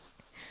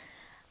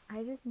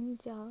I just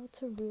need y'all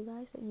to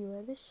realize that you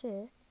are the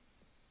shit.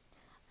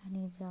 I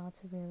need y'all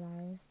to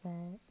realize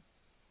that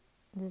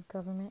this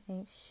government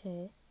ain't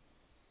shit.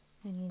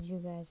 I need you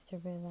guys to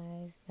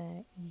realize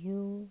that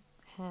you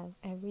have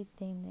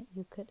everything that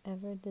you could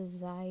ever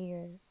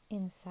desire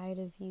inside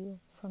of you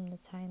from the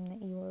time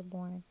that you were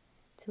born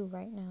to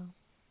right now.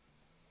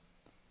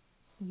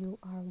 You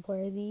are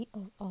worthy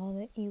of all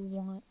that you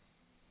want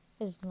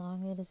as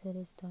long as it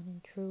is done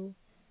in true,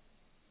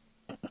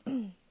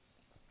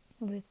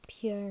 with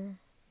pure,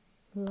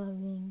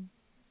 loving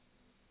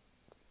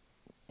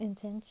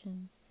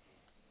intentions.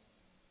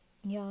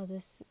 Y'all,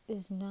 this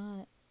is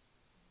not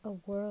a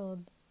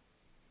world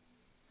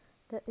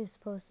that is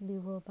supposed to be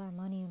ruled by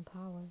money and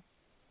power.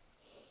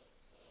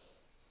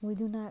 We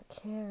do not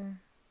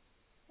care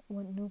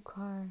what new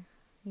car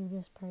you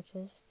just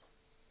purchased.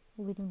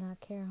 We do not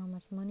care how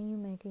much money you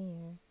make a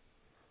year.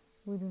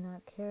 We do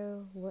not care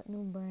what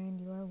new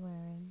brand you are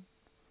wearing.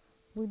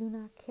 We do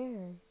not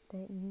care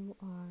that you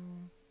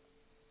are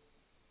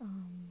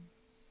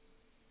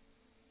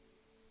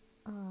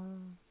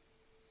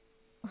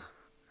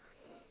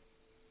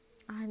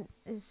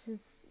it's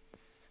just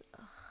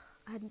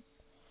I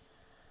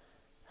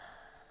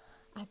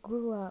I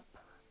grew up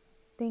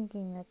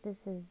thinking that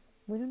this is,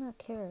 we do not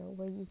care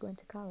where you went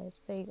to college.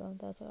 There you go,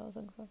 that's what I was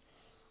looking for.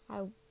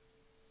 I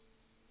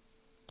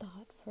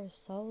thought for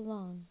so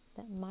long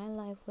that my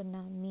life would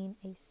not mean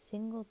a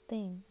single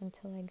thing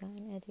until I got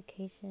an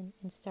education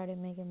and started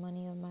making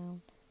money of my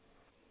own.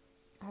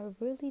 I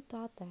really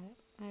thought that.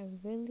 I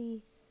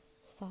really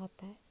thought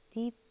that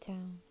deep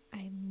down.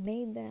 I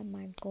made that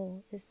my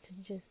goal, is to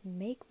just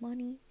make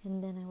money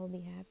and then I will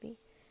be happy.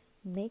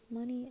 Make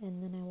money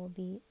and then I will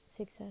be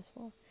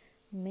successful.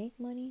 Make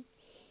money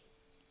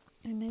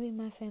and maybe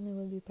my family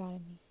would be proud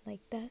of me. Like,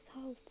 that's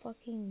how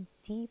fucking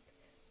deep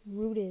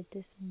rooted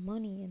this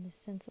money and this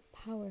sense of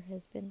power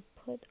has been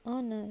put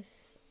on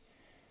us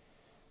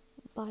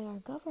by our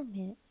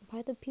government,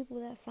 by the people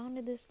that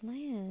founded this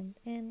land.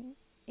 And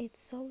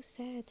it's so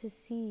sad to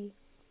see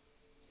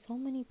so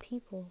many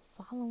people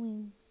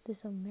following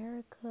this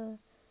America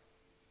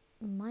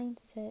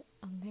mindset,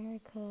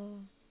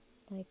 America,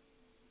 like,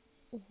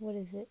 what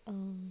is it,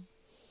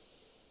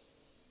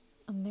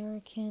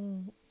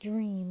 American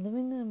dream,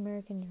 living the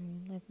American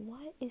dream. Like,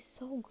 what is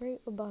so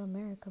great about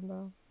America,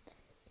 bro?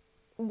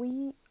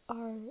 We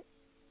are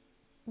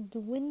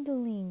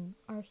dwindling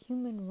our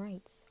human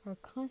rights, our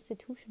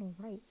constitutional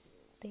rights.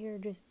 They are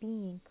just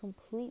being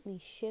completely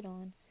shit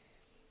on.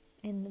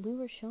 And we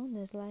were shown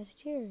this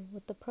last year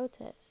with the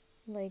protests.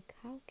 Like,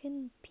 how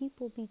can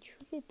people be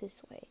treated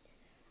this way?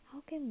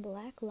 How can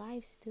black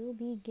lives still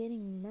be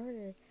getting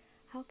murdered?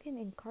 How can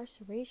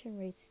incarceration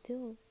rates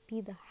still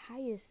be the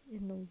highest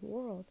in the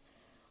world?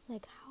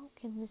 Like, how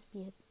can this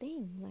be a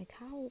thing? Like,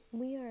 how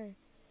we are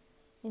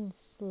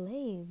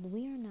enslaved.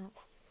 We are not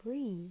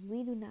free.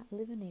 We do not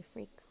live in a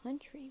free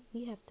country.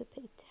 We have to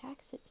pay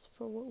taxes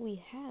for what we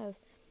have.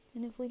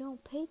 And if we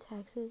don't pay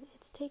taxes,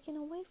 it's taken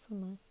away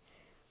from us.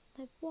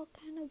 Like, what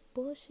kind of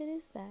bullshit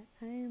is that?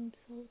 I am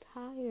so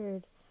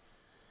tired.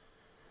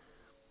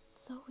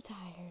 So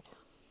tired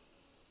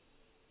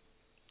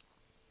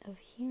of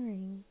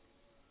hearing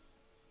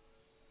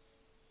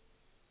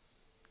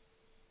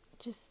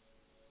just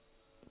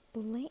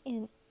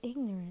blatant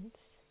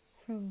ignorance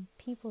from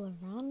people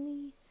around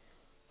me,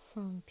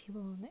 from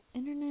people on the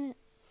internet,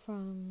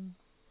 from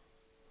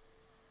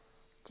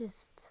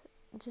just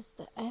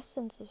the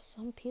essence of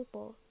some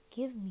people.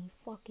 Give me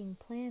fucking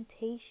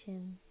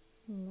plantation,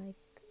 like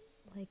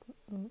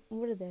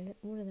what are their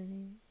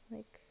names?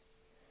 Like,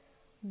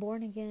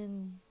 born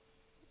again.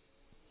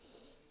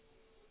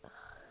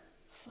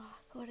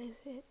 Fuck, what is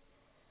it?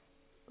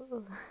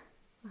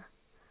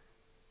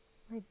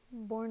 Like,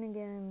 born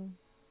again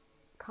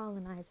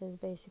colonizers,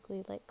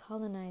 basically. Like,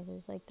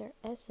 colonizers, like their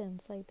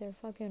essence, like their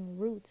fucking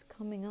roots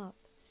coming up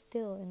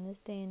still in this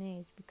day and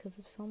age because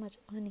of so much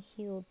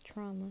unhealed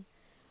trauma,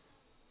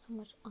 so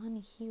much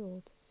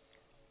unhealed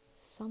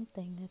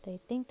something, that they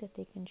think that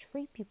they can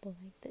treat people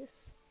like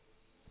this,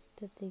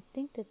 that they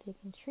think that they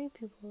can treat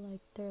people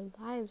like their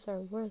lives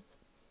are worth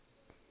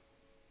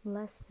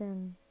less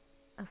than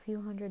a few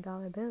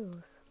 $100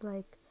 bills.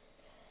 Like,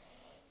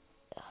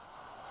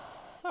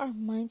 our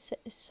mindset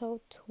is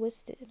so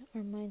twisted.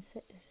 Our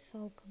mindset is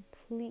so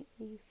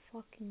completely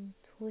fucking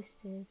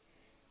twisted.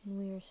 And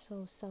we are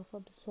so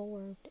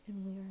self-absorbed.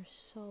 And we are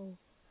so...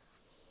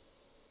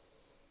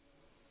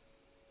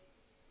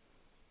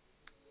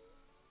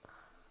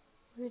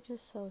 we're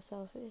just so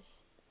selfish.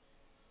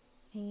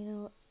 And you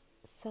know,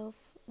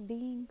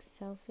 being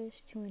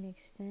selfish to an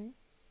extent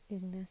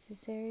is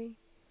necessary.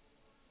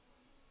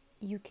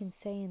 You can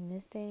say in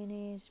this day and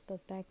age,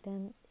 but back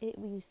then it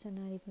used to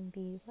not even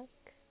be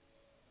like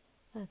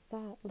a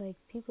thought. Like,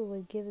 people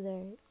would give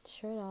their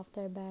shirt off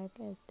their back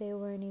if they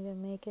weren't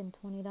even making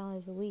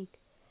 $20 a week.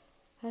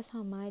 That's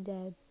how my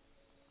dad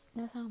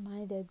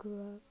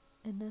grew up.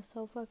 And that's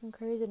so fucking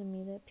crazy to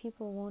me that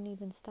people won't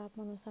even stop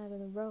on the side of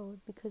the road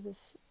because of,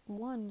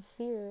 one,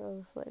 fear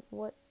of like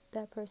what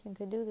that person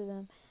could do to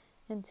them,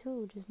 and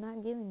two, just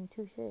not giving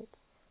two shits.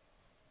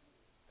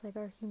 It's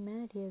like our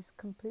humanity is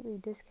completely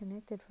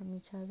disconnected from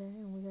each other,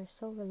 and we are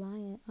so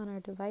reliant on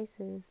our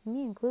devices,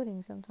 me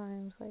including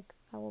sometimes. Like,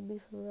 I will be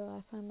for real,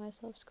 I find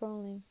myself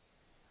scrolling,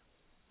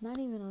 not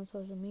even on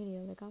social media.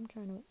 Like, I'm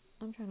trying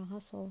to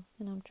hustle,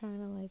 and I'm trying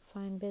to like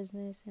find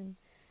business and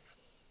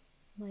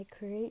like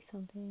create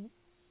something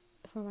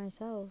for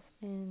myself,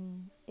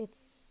 and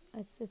it's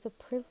a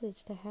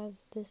privilege to have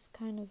this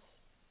kind of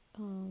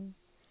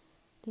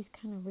these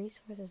kind of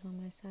resources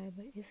on my side.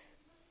 But if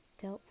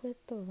dealt with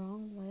the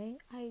wrong way,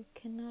 I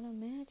cannot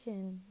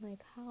imagine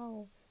like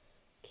how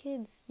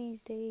kids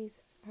these days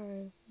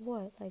are,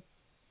 what, like,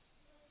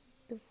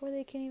 before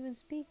they can even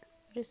speak,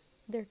 just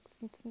their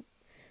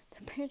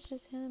parents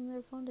just hand them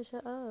their phone to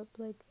shut up.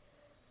 Like,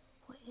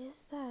 what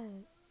is that?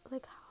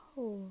 Like,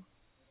 how?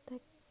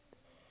 Like,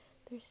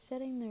 they're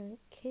setting their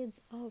kids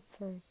up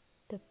for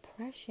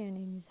depression,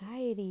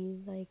 anxiety,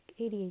 like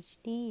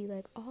ADHD,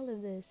 like all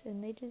of this,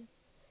 and they're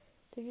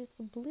just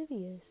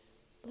oblivious.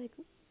 Like,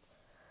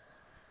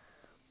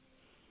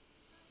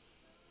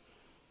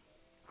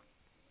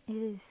 it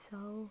is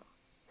so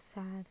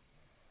sad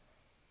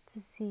to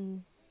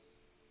see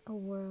a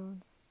world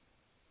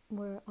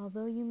where,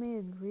 although you may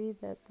agree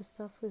that the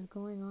stuff is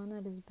going on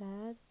that is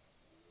bad,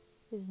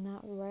 is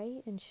not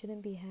right and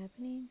shouldn't be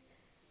happening,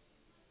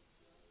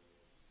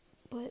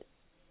 but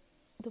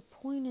the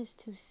point is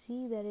to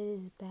see that it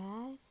is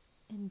bad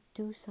and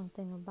do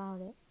something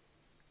about it.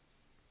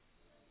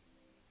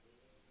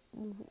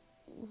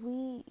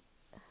 We,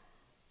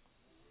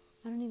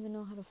 I don't even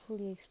know how to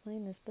fully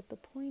explain this, but the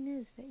point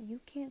is that you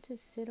can't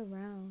just sit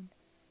around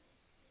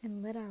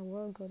and let our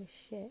world go to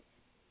shit.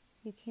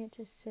 You can't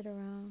just sit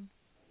around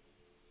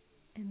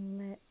and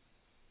let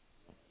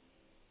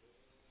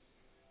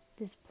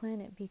this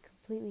planet be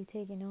completely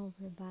taken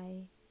over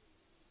by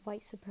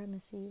white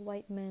supremacy,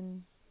 white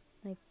men,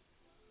 like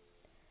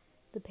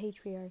the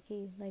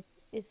patriarchy. Like,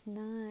 it's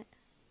not,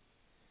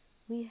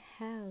 we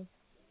have,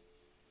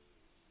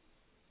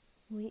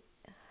 we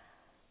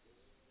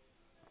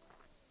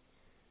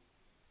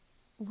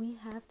we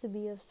have to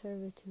be of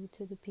servitude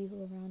to the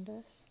people around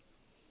us.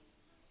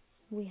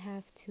 We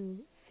have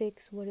to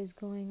fix what is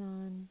going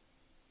on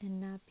and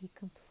not be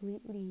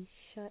completely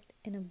shut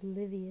and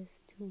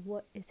oblivious to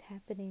what is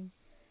happening,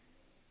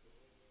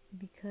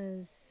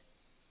 because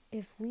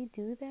if we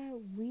do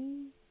that,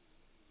 we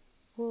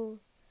will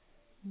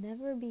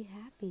never be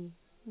happy.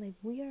 Like,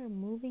 we are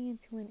moving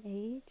into an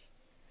age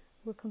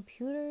where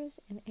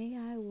computers and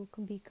AI will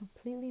be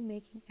completely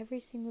making every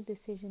single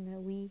decision that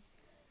we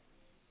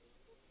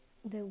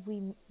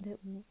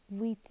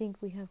think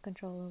we have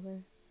control over,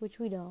 which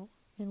we don't,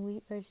 and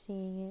we are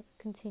seeing it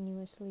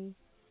continuously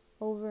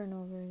over and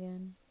over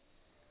again.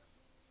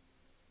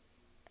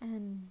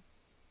 And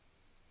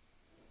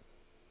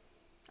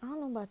I don't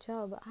know about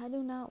y'all, but I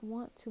do not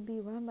want to be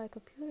run by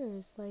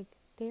computers. Like,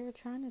 they're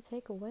trying to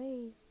take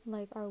away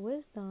like our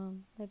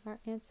wisdom, like our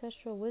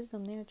ancestral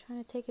wisdom. They're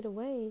trying to take it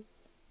away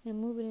and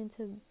move it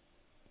into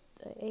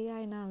the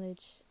AI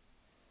knowledge.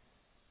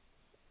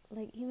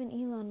 Like, even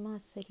Elon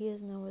Musk said he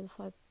doesn't know where the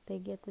fuck they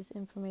get this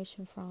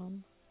information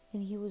from,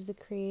 and he was the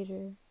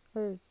creator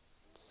or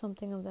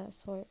something of that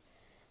sort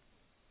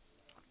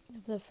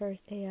of the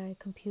first AI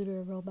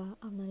computer robot.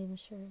 I'm not even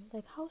sure.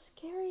 Like, how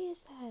scary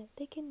is that?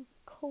 They can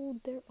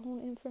code their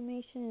own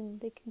information.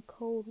 They can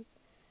code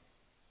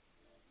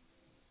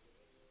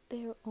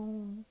their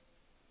own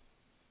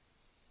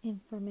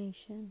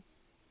information,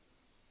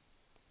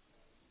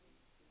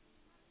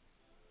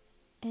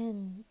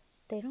 and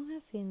they don't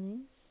have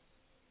feelings.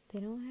 They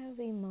don't have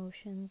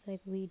emotions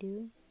like we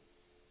do.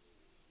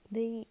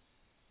 They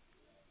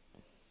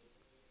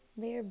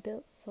are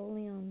built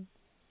solely on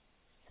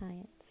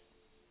science,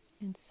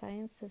 and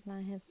science does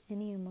not have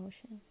any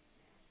emotion.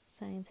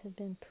 Science has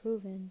been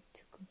proven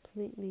to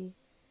completely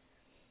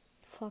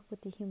fuck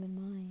with the human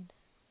mind,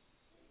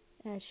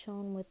 as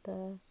shown with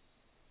the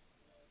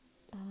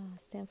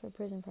Stanford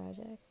Prison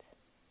Project.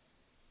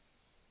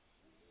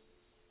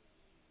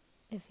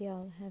 If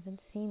y'all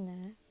haven't seen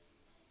that,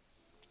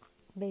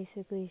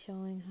 basically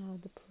showing how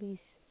the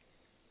police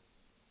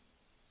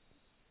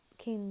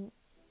can,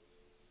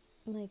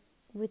 like,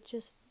 with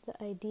just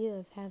the idea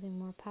of having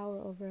more power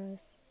over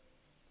us,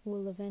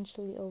 will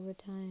eventually, over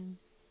time,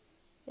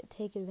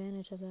 take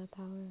advantage of that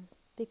power.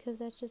 Because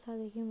that's just how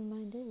the human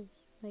mind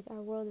is. Like,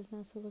 our world is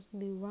not supposed to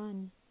be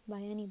run by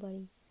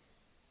anybody.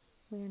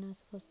 We are not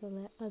supposed to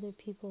let other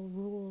people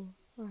rule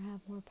or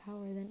have more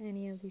power than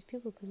any of these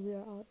people, because we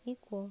are all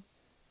equal.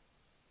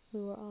 We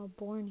were all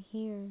born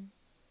here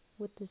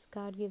with this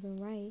God-given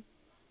right.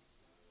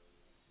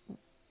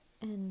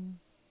 And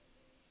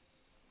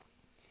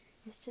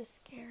it's just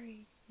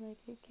scary. Like,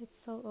 it gets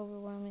so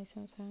overwhelming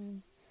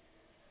sometimes,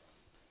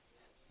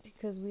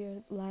 because we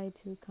are lied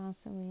to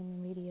constantly in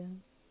the media.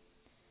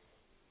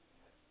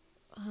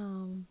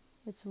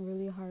 It's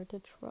really hard to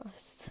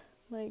trust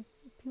like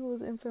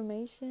people's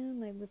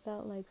information, like,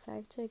 without like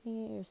fact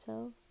checking it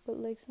yourself. But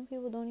like, some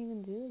people don't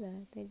even do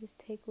that. They just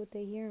take what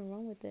they hear and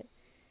run with it.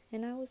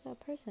 And I was that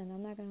person.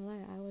 I'm not gonna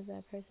lie, I was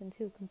that person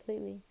too,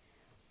 completely.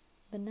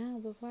 But now,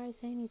 before I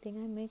say anything,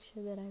 I make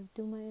sure that I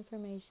do my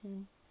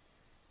information.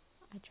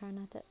 I try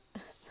not to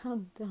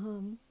sound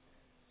dumb,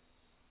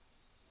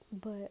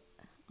 but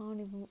I don't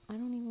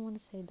even want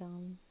to say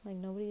dumb. Like,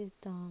 nobody is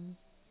dumb.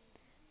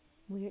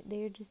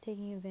 They're just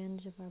taking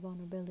advantage of our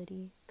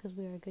vulnerability because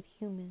we are good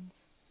humans.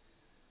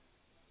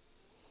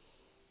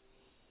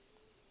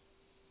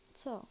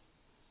 So,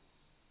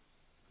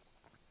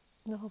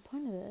 the whole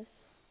point of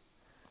this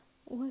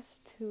was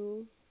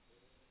to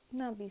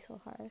not be so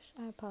harsh.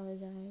 I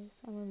apologize.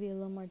 I'm gonna be a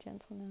little more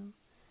gentle now.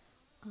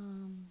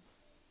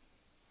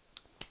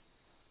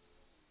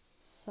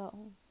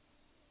 So,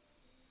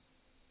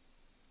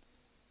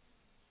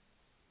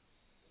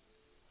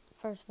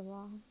 first of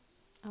all,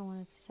 I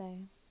wanted to say,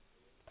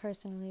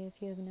 personally,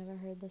 if you have never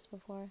heard this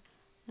before,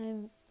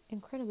 I'm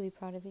incredibly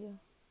proud of you.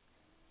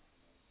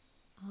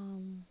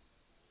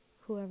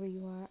 Whoever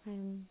you are, I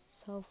am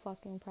so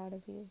fucking proud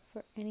of you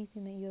for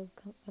anything that you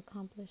have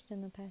accomplished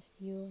in the past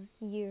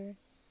year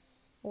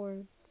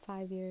or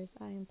 5 years.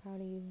 I am proud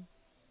of you.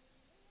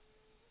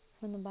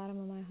 From the bottom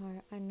of my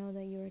heart, I know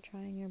that you are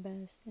trying your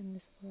best in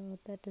this world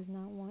that does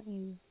not want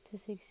you to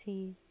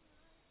succeed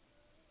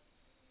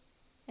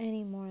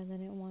any more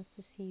than it wants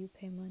to see you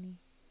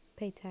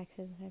pay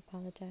taxes. I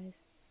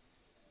apologize.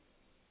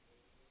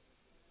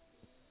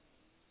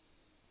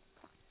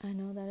 I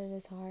know that it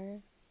is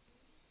hard,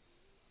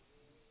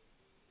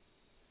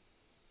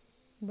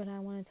 but I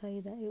want to tell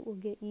you that it will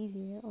get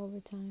easier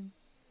over time.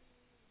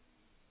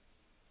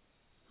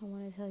 I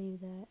want to tell you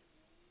that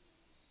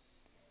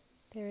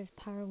there is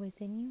power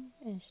within you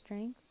and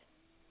strength,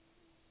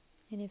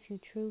 and if you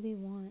truly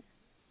want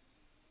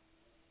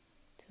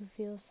to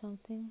feel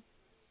something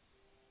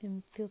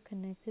and feel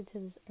connected to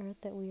this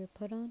earth that we are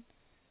put on,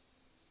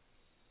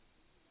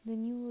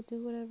 then you will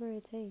do whatever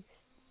it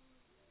takes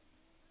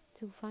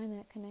to find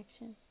that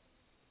connection.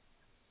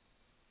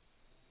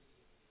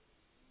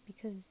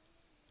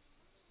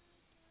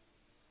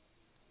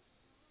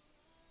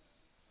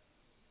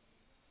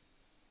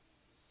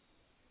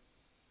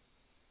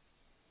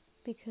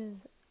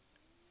 Because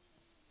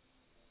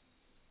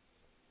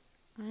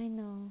I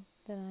know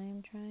that I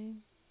am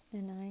trying,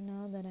 and I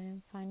know that I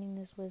am finding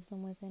this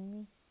wisdom within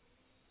me,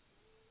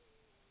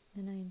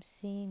 and I am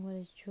seeing what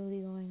is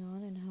truly going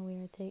on and how we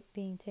are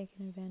being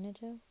taken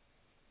advantage of.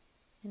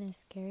 And as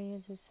scary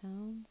as it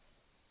sounds,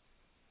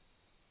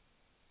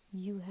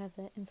 you have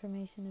that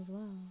information as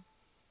well.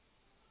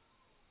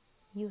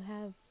 You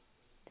have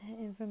that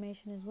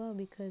information as well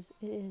because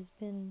it has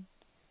been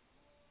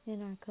in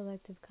our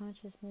collective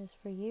consciousness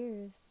for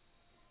years.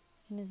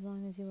 And as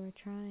long as you are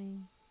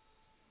trying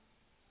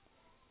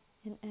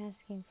and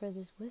asking for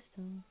this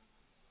wisdom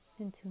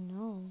and to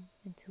know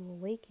and to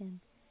awaken,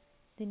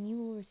 then you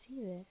will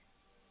receive it.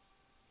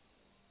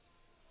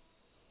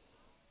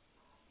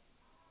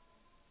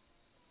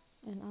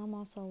 And I'm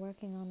also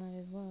working on that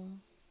as well.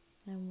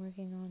 I'm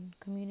working on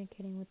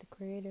communicating with the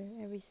Creator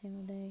every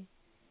single day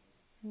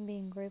and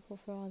being grateful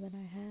for all that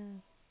I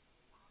have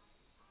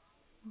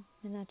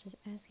and not just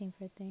asking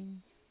for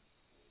things.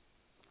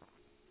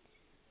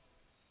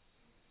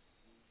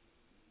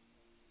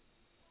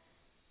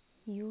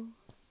 You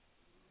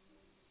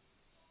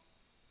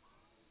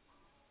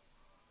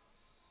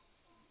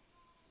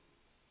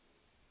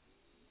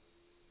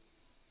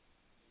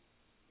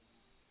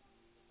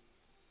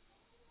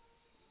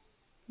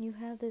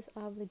have this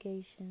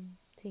obligation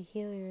to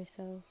heal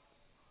yourself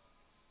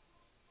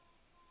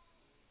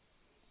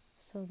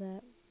so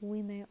that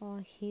we may all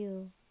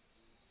heal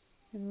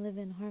and live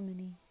in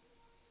harmony.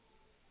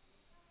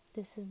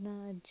 This is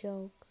not a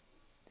joke.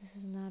 This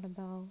is not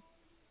about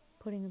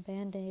putting a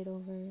band-aid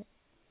over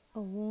a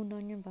wound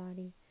on your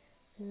body.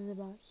 This is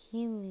about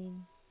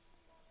healing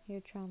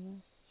your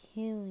traumas,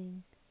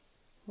 healing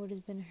what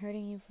has been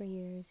hurting you for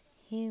years,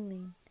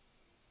 healing,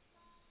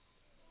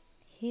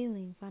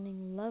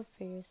 finding love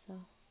for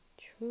yourself,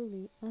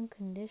 truly,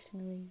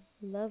 unconditionally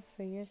love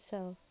for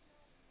yourself,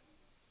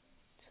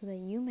 so that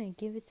you may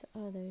give it to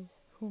others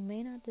who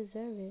may not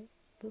deserve it,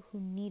 but who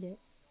need it.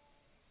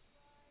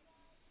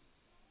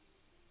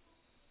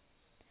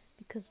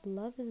 Because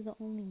love is the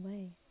only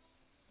way.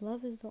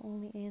 Love is the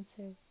only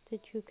answer to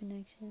true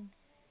connection.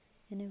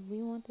 And if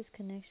we want this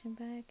connection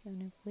back,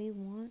 and if we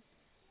want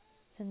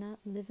to not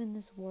live in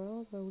this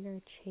world where we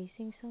are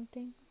chasing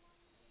something,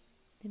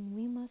 then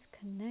we must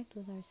connect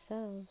with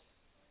ourselves.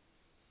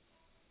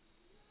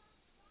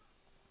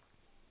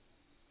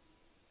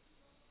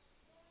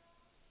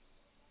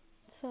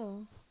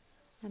 So,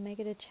 I make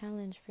it a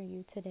challenge for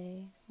you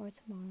today or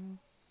tomorrow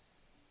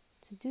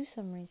to do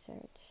some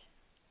research,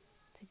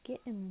 to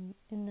get in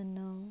the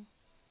know,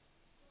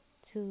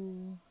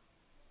 to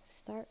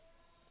start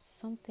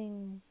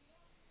something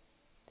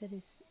that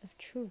is of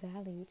true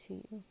value to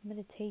you.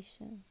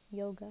 Meditation,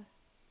 yoga.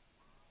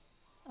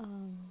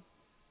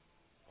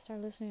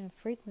 Start listening to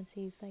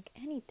frequencies, like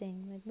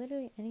anything, like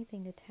literally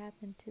anything to tap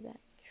into that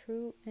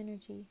true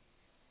energy,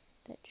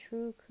 that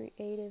true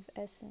creative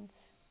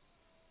essence,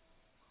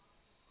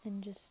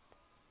 and just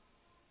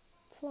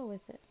flow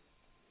with it.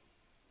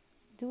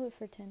 Do it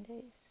for 10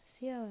 days.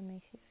 See how it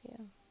makes you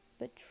feel.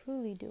 but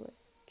truly do it.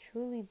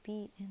 Truly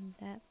be in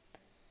that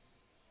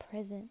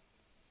present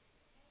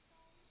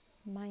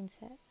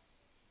mindset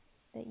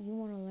that you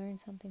want to learn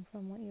something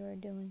from what you are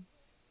doing,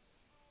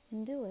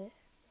 and do it.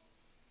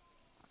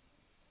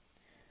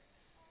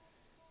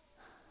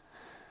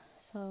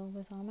 So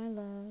with all my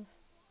love,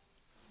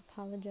 I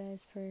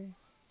apologize for...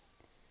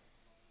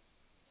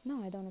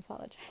 No, I don't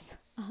apologize.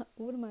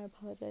 What am I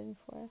apologizing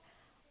for?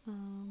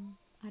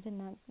 I did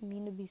not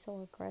mean to be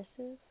so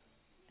aggressive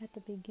at the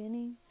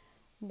beginning,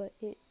 but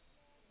it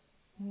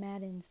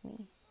maddens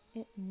me.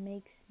 It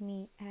makes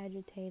me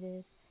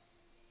agitated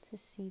to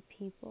see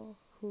people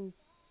who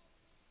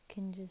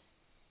can just...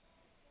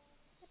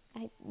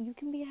 you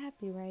can be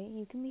happy, right?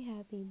 You can be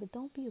happy, but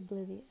don't be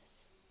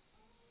oblivious.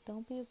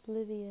 Don't be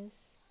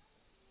oblivious,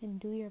 and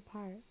do your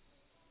part.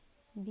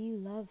 Be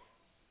love.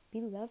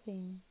 Be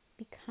loving.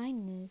 Be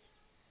kindness.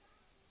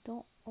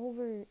 Don't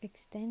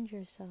overextend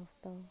yourself,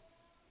 though.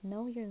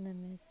 Know your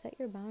limits. Set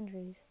your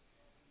boundaries.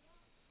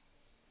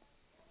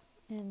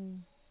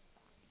 And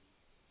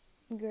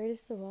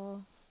greatest of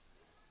all,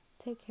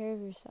 take care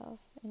of yourself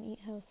and eat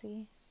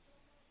healthy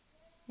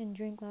and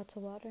drink lots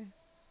of water.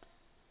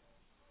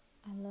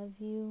 I love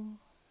you,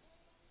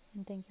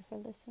 and thank you for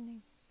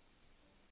listening.